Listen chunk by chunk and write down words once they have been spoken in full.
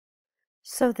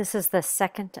So this is the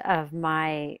second of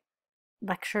my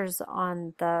lectures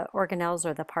on the organelles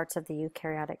or the parts of the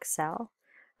eukaryotic cell.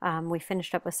 We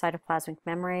finished up with cytoplasmic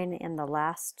membrane in the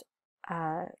last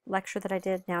lecture that I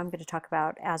did. Now I'm going to talk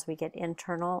about, as we get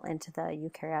internal into the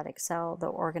eukaryotic cell,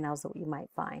 the organelles that you might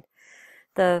find.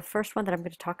 The first one that I'm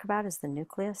going to talk about is the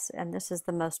nucleus, and this is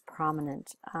the most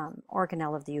prominent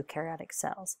organelle of the eukaryotic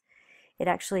cells. It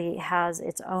actually has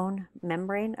its own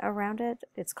membrane around it.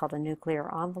 It's called a nuclear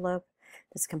envelope.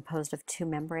 It's composed of two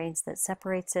membranes that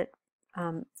separates it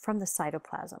from the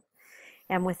cytoplasm.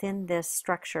 And within this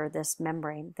structure, this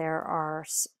membrane, there are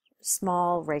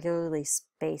small, regularly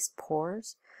spaced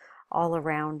pores all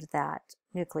around that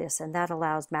nucleus, and that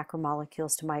allows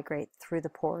macromolecules to migrate through the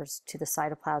pores to the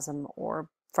cytoplasm or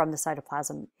from the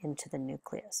cytoplasm into the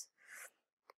nucleus.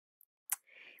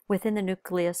 Within the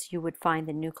nucleus, you would find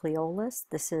the nucleolus.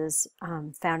 This is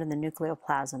found in the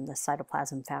nucleoplasm, the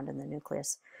cytoplasm found in the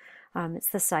nucleus. It's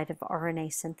the site of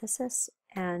RNA synthesis,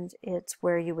 and it's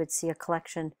where you would see a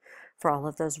collection for all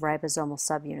of those ribosomal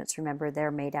subunits. Remember, they're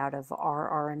made out of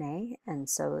rRNA, and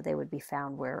so they would be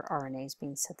found where RNA is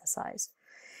being synthesized.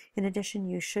 In addition,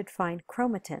 you should find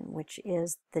chromatin, which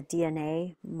is the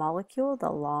DNA molecule, the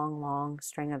long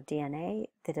string of DNA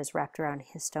that is wrapped around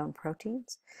histone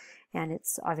proteins, and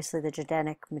it's obviously the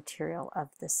genetic material of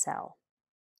the cell.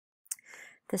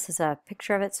 This is a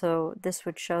picture of it, so this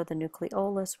would show the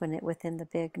nucleolus within the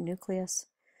big nucleus,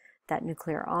 that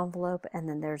nuclear envelope, and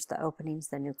then there's the openings,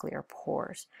 the nuclear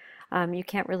pores. You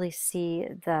can't really see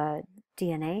the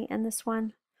DNA in this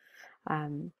one,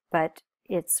 but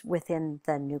it's within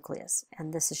the nucleus,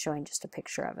 and this is showing just a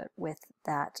picture of it with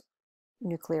that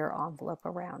nuclear envelope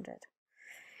around it.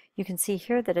 You can see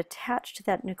here that attached to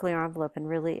that nuclear envelope, and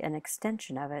really an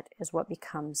extension of it, is what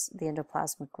becomes the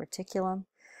endoplasmic reticulum.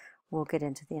 We'll get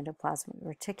into the endoplasmic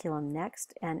reticulum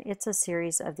next, and it's a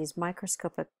series of these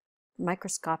microscopic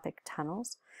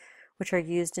tunnels which are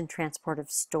used in transportive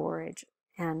storage.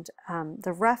 And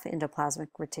the rough endoplasmic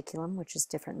reticulum, which is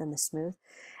different than the smooth,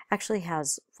 actually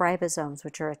has ribosomes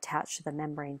which are attached to the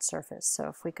membrane surface. So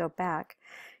if we go back,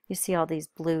 you see all these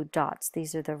blue dots.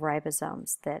 These are the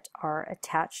ribosomes that are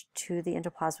attached to the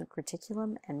endoplasmic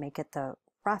reticulum and make it the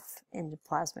rough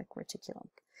endoplasmic reticulum.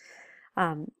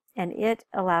 And it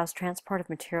allows transport of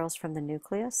materials from the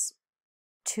nucleus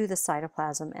to the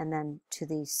cytoplasm and then to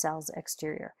the cell's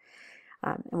exterior.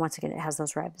 And once again, it has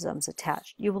those ribosomes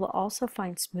attached. You will also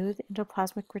find smooth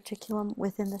endoplasmic reticulum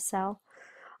within the cell.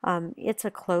 It's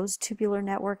a closed tubular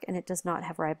network, and it does not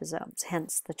have ribosomes,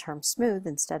 hence the term smooth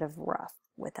instead of rough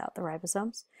without the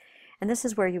ribosomes. And this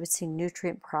is where you would see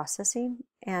nutrient processing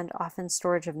and often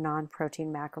storage of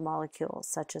non-protein macromolecules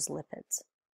such as lipids.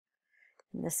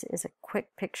 And this is a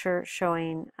quick picture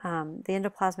showing the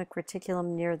endoplasmic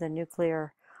reticulum near the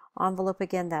nuclear envelope,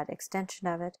 again, that extension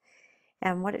of it.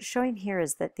 And what it's showing here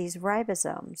is that these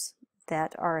ribosomes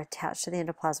that are attached to the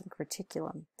endoplasmic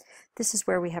reticulum, this is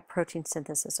where we have protein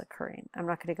synthesis occurring. I'm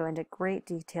not going to go into great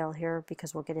detail here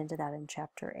because we'll get into that in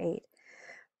Chapter 8.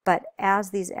 But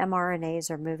as these mRNAs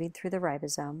are moving through the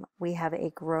ribosome, we have a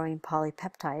growing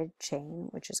polypeptide chain,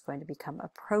 which is going to become a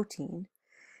protein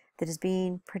that is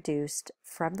being produced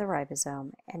from the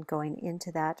ribosome and going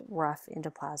into that rough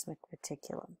endoplasmic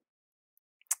reticulum.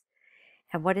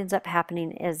 And what ends up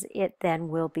happening is it then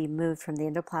will be moved from the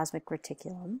endoplasmic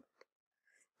reticulum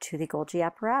to the Golgi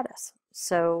apparatus.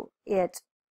 So it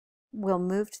will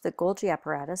move to the Golgi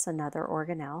apparatus, another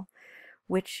organelle,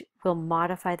 which will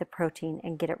modify the protein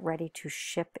and get it ready to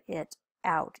ship it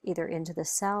out, either into the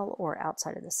cell or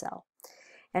outside of the cell.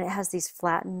 And it has these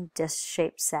flattened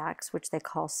disc-shaped sacs, which they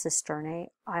call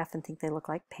cisternae. I often think they look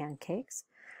like pancakes.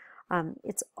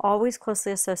 It's always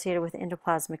closely associated with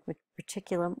endoplasmic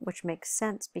reticulum, which makes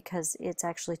sense because it's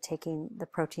actually taking the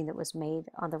protein that was made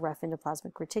on the rough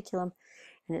endoplasmic reticulum,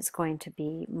 and it's going to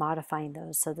be modifying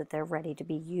those so that they're ready to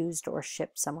be used or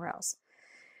shipped somewhere else.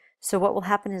 So what will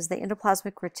happen is the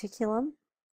endoplasmic reticulum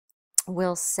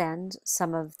will send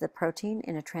some of the protein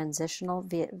in a transitional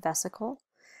vesicle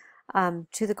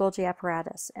to the Golgi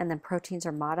apparatus, and then proteins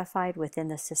are modified within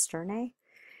the cisternae,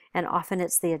 and often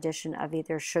it's the addition of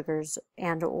either sugars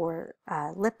and or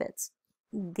lipids.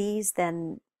 These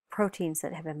then proteins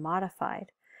that have been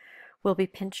modified will be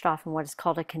pinched off in what is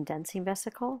called a condensing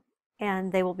vesicle,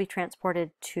 and they will be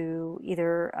transported to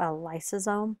either a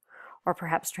lysosome or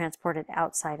perhaps transported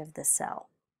outside of the cell.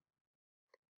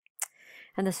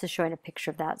 And this is showing a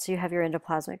picture of that. So you have your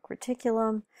endoplasmic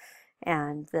reticulum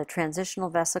and the transitional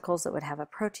vesicles that would have a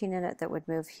protein in it that would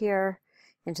move here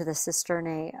into the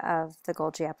cisternae of the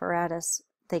Golgi apparatus.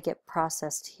 They get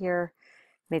processed here.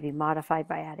 maybe modified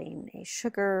by adding a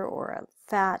sugar or a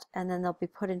fat, and then they'll be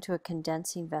put into a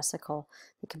condensing vesicle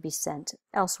that can be sent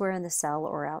elsewhere in the cell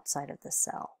or outside of the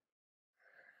cell.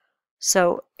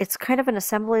 So it's kind of an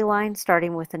assembly line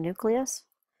starting with the nucleus.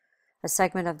 A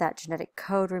segment of that genetic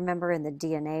code, remember, in the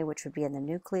DNA, which would be in the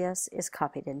nucleus, is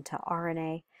copied into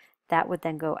RNA. That would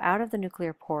then go out of the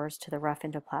nuclear pores to the rough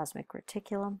endoplasmic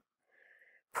reticulum.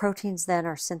 Proteins then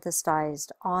are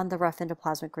synthesized on the rough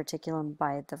endoplasmic reticulum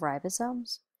by the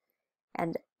ribosomes,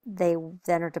 and they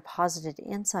then are deposited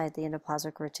inside the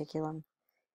endoplasmic reticulum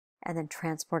and then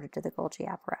transported to the Golgi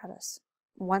apparatus.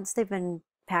 Once they've been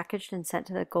packaged and sent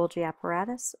to the Golgi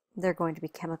apparatus, they're going to be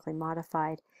chemically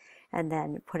modified and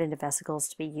then put into vesicles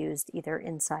to be used either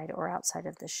inside or outside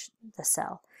of the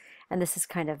cell. And this is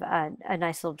kind of a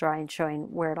nice little drawing showing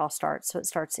where it all starts. So it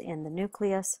starts in the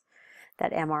nucleus,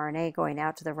 that mRNA going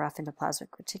out to the rough endoplasmic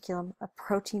reticulum, a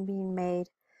protein being made,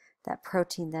 that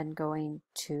protein then going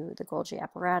to the Golgi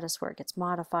apparatus where it gets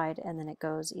modified, and then it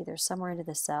goes either somewhere into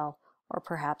the cell or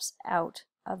perhaps out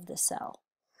of the cell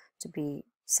to be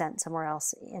sent somewhere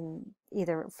else, in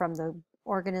either from the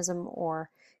organism, or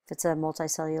if it's a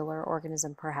multicellular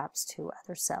organism, perhaps to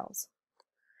other cells.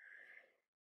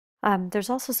 There's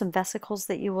also some vesicles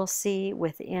that you will see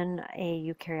within a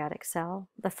eukaryotic cell.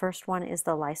 The first one is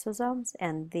the lysosomes,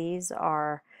 and these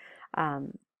are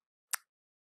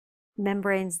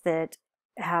membranes that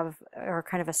are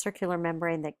kind of a circular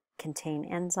membrane that contain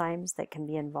enzymes that can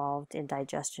be involved in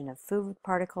digestion of food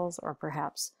particles or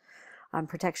perhaps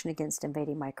protection against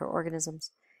invading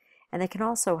microorganisms. And they can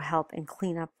also help and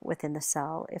clean up within the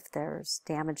cell. If there's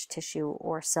damaged tissue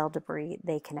or cell debris,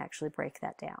 they can actually break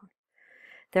that down.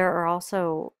 There are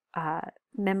also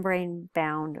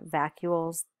membrane-bound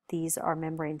vacuoles. These are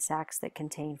membrane sacs that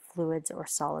contain fluids or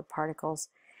solid particles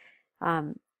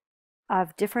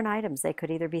of different items. They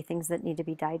could either be things that need to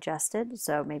be digested,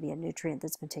 so maybe a nutrient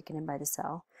that's been taken in by the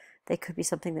cell. They could be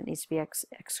something that needs to be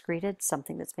excreted,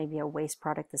 something that's maybe a waste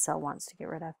product the cell wants to get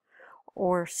rid of,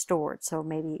 or stored. So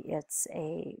maybe it's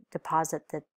a deposit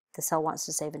that the cell wants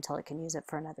to save until it can use it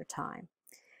for another time.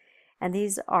 And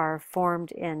these are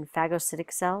formed in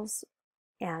phagocytic cells,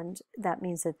 and that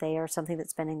means that they are something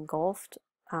that's been engulfed.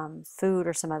 Food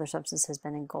or some other substance has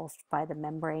been engulfed by the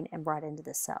membrane and brought into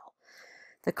the cell.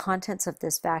 The contents of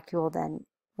this vacuole then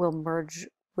will merge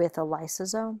with a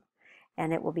lysosome,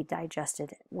 and it will be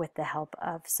digested with the help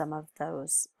of some of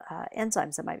those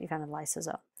enzymes that might be found in the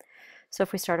lysosome. So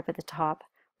if we start up at the top,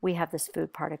 we have this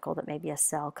food particle that maybe a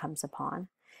cell comes upon,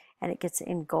 and it gets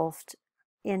engulfed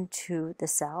into the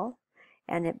cell,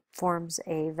 and it forms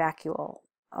a vacuole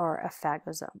or a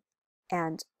phagosome.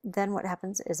 And then what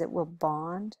happens is it will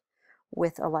bond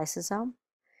with a lysosome,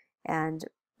 and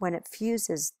when it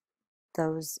fuses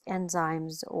those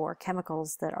enzymes or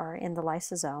chemicals that are in the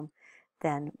lysosome,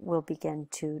 then we'll begin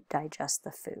to digest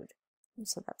the food.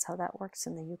 So that's how that works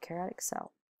in the eukaryotic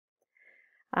cell.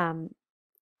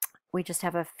 We just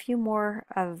have a few more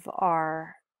of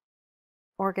our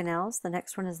organelles. The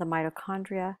next one is the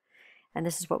mitochondria, and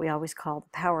this is what we always call the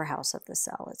powerhouse of the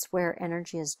cell. It's where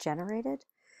energy is generated.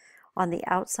 On the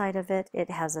outside of it, it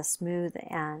has a smooth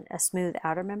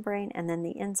outer membrane, and then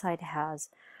the inside has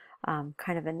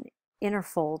kind of an inner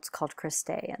folds called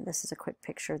cristae, and this is a quick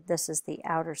picture. This is the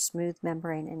outer smooth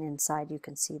membrane, and inside you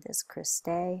can see this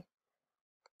cristae.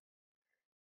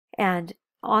 And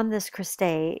on this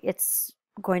cristae, it's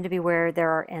going to be where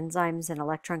there are enzymes and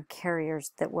electron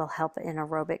carriers that will help in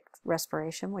aerobic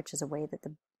respiration, which is a way that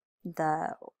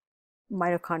the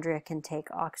mitochondria can take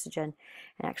oxygen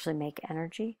and actually make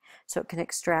energy. So it can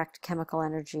extract chemical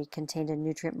energy contained in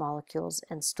nutrient molecules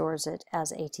and stores it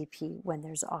as ATP when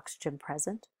there's oxygen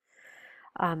present.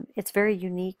 It's very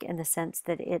unique in the sense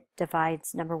that it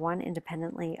divides, number one,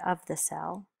 independently of the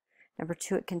cell. Number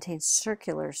two, it contains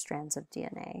circular strands of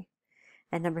DNA.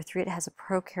 And number three, it has a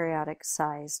prokaryotic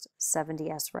sized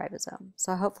 70S ribosome.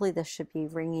 So hopefully this should be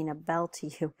ringing a bell to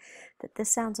you that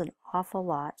this sounds an awful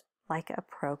lot like a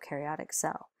prokaryotic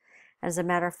cell. As a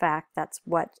matter of fact, that's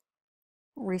what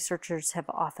researchers have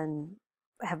often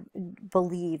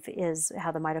believe is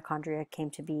how the mitochondria came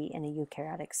to be in a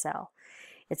eukaryotic cell.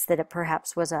 It's that it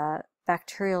perhaps was a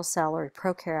bacterial cell or a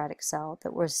prokaryotic cell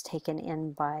that was taken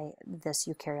in by this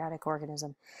eukaryotic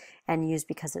organism and used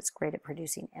because it's great at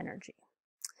producing energy.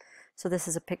 So this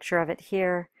is a picture of it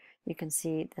here. You can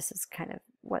see this is kind of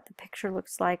what the picture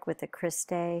looks like with the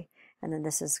cristae, and then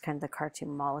this is kind of the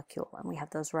cartoon molecule. And we have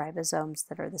those ribosomes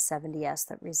that are the 70S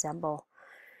that resemble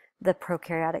the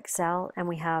prokaryotic cell, and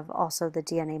we have also the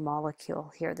DNA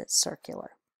molecule here that's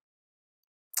circular.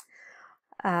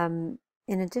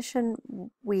 In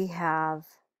addition, we have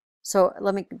So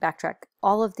let me backtrack.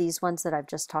 All of these ones that I've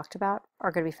just talked about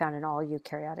are going to be found in all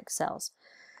eukaryotic cells.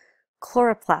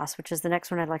 Chloroplast, which is the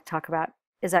next one I'd like to talk about,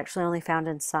 is actually only found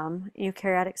in some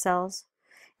eukaryotic cells.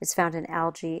 It's found in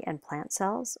algae and plant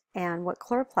cells. And what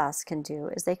chloroplasts can do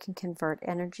is they can convert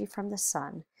energy from the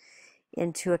sun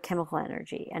into a chemical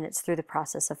energy, and it's through the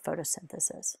process of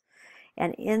photosynthesis.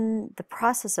 And in the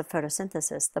process of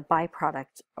photosynthesis, the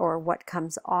byproduct, or what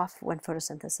comes off when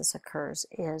photosynthesis occurs,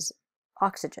 is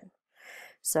oxygen.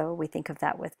 So we think of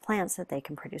that with plants, that they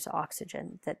can produce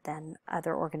oxygen that then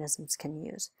other organisms can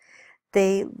use.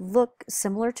 They look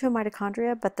similar to a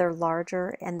mitochondria, but they're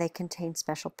larger and they contain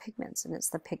special pigments, and it's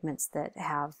the pigments that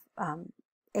have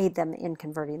aid them in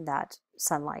converting that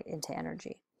sunlight into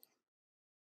energy.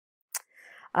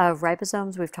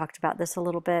 Ribosomes, we've talked about this a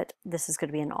little bit. This is going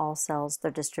to be in all cells. They're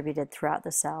distributed throughout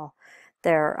the cell.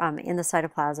 They're in the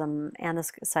cytoplasm and the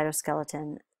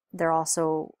cytoskeleton. They're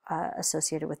also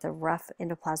associated with the rough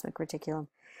endoplasmic reticulum,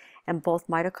 and both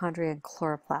mitochondria and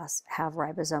chloroplasts have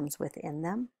ribosomes within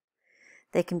them.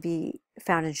 They can be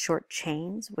found in short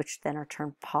chains, which then are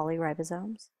termed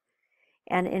polyribosomes.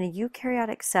 And in a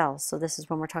eukaryotic cell, so this is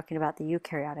when we're talking about the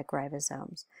eukaryotic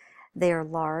ribosomes, they are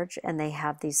large and they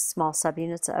have these small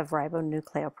subunits of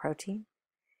ribonucleoprotein.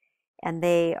 And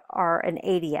they are an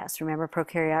 80S. Remember,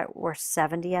 prokaryote were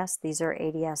 70S. These are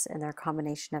 80S, and they're a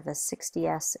combination of a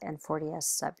 60S and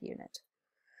 40S subunit.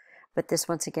 But this,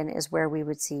 once again, is where we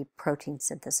would see protein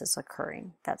synthesis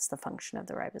occurring. That's the function of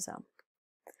the ribosome.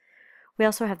 We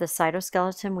also have the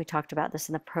cytoskeleton. We talked about this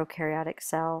in the prokaryotic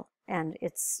cell, and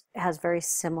it has very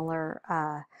similar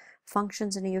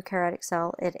functions in a eukaryotic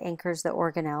cell. It anchors the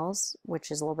organelles, which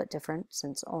is a little bit different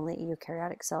since only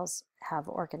eukaryotic cells have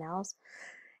organelles.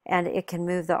 And it can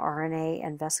move the RNA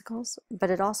and vesicles,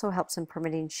 but it also helps in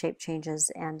permitting shape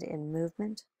changes and in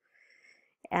movement.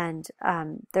 And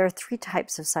there are three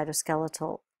types of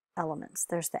cytoskeletal elements.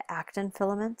 There's the actin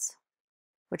filaments,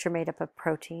 which are made up of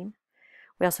protein.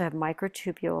 We also have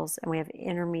microtubules, and we have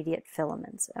intermediate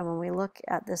filaments. And when we look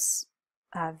at this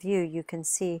view, you can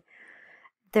see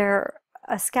they're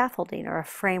a scaffolding or a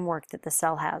framework that the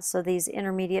cell has. So these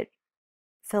intermediate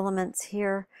filaments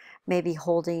here may be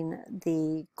holding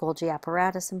the Golgi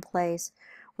apparatus in place.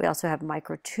 We also have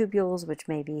microtubules, which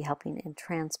may be helping in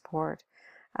transport.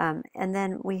 And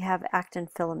then we have actin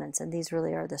filaments, and these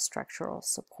really are the structural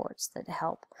supports that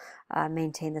help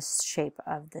maintain the shape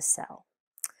of the cell.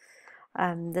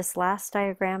 This last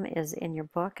diagram is in your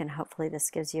book, and hopefully this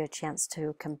gives you a chance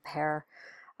to compare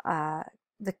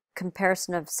the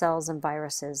comparison of cells and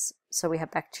viruses. So we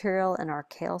have bacterial and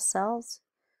archaeal cells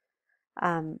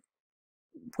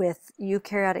with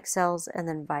eukaryotic cells, and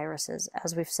then viruses.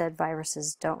 As we've said,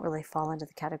 viruses don't really fall into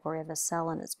the category of a cell,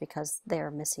 and it's because they are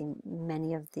missing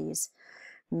many of these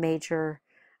major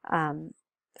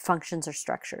functions or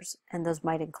structures. And those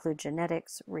might include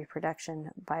genetics,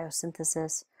 reproduction,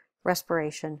 biosynthesis,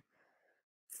 respiration,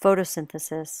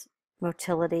 photosynthesis,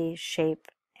 motility, shape,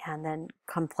 and then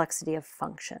complexity of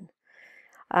function.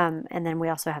 And then we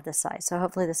also have the size. So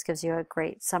hopefully this gives you a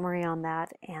great summary on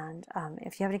that. And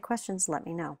if you have any questions, let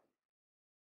me know.